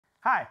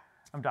Hi,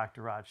 I'm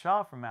Dr. Rod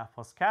Shaw from Math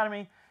Plus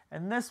Academy,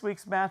 and this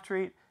week's math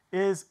treat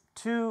is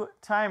 2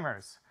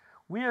 timers.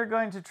 We are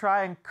going to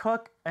try and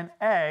cook an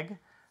egg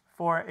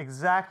for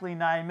exactly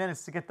 9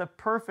 minutes to get the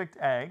perfect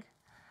egg,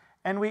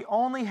 and we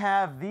only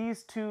have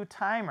these 2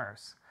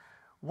 timers.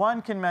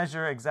 One can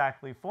measure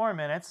exactly 4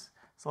 minutes.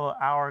 It's a little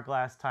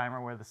hourglass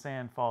timer where the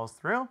sand falls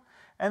through,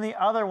 and the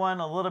other one,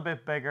 a little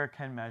bit bigger,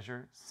 can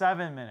measure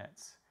 7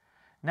 minutes.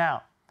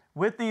 Now,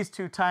 with these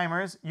 2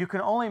 timers, you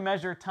can only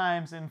measure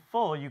times in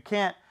full. You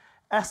can't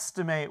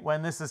estimate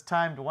when this is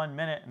timed 1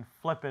 minute and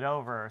flip it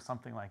over or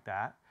something like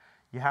that.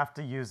 You have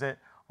to use it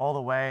all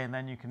the way, and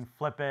then you can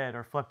flip it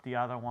or flip the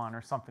other one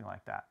or something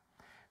like that.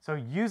 So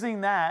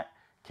using that,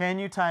 can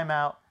you time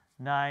out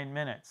 9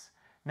 minutes?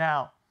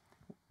 Now,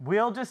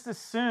 we'll just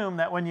assume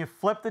that when you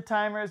flip the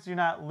timers, you're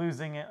not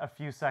losing it a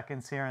few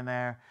seconds here and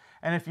there.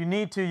 And if you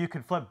need to, you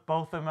can flip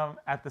both of them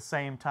at the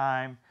same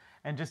time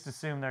and just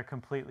assume they're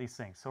completely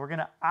synced. So we're going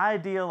to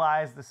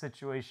idealize the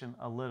situation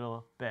a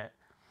little bit.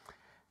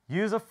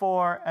 Use a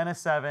 4 and a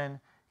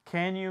 7.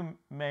 Can you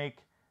make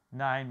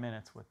 9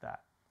 minutes with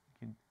that?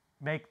 You can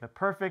make the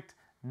perfect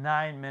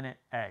 9-minute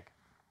egg.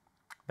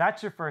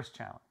 That's your first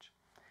challenge.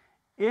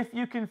 If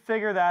you can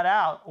figure that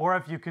out, or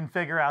if you can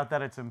figure out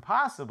that it's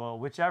impossible,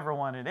 whichever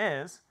one it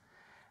is,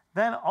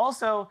 then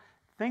also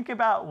think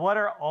about what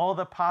are all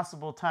the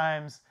possible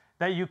times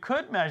that you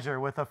could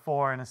measure with a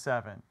 4 and a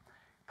 7.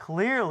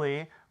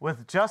 Clearly,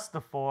 with just the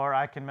 4,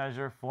 I can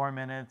measure 4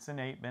 minutes and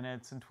 8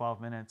 minutes and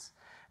 12 minutes.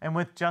 And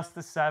with just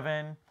the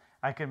 7,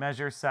 I can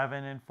measure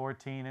 7 and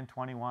 14 and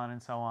 21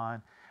 and so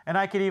on. And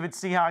I could even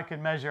see how I could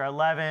measure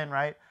 11,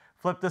 right?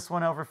 Flip this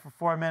one over for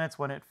 4 minutes.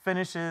 When it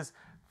finishes,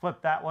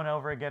 flip that one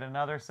over and get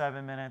another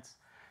 7 minutes.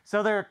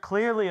 So there are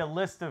clearly a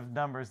list of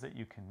numbers that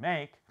you can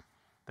make.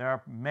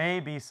 There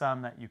may be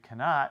some that you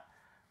cannot.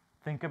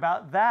 Think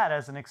about that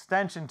as an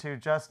extension to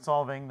just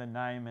solving the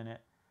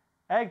 9-minute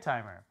egg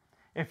timer.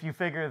 If you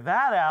figure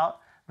that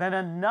out, then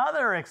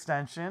another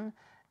extension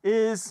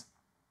is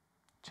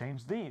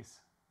change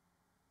these.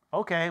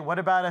 Okay, what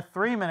about a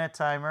 3-minute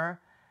timer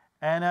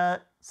and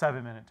a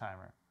 7-minute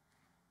timer?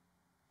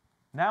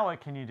 Now what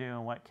can you do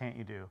and what can't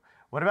you do?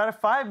 What about a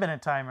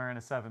 5-minute timer and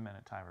a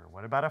 7-minute timer?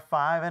 What about a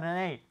 5 and an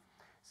 8?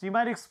 So you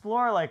might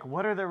explore, like,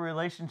 what are the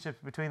relationships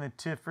between the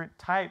different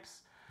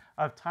types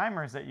of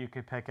timers that you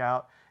could pick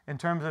out in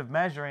terms of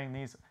measuring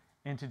these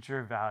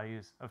integer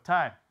values of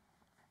time.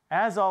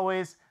 As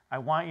always, I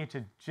want you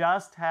to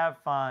just have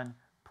fun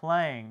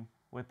playing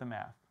with the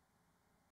math.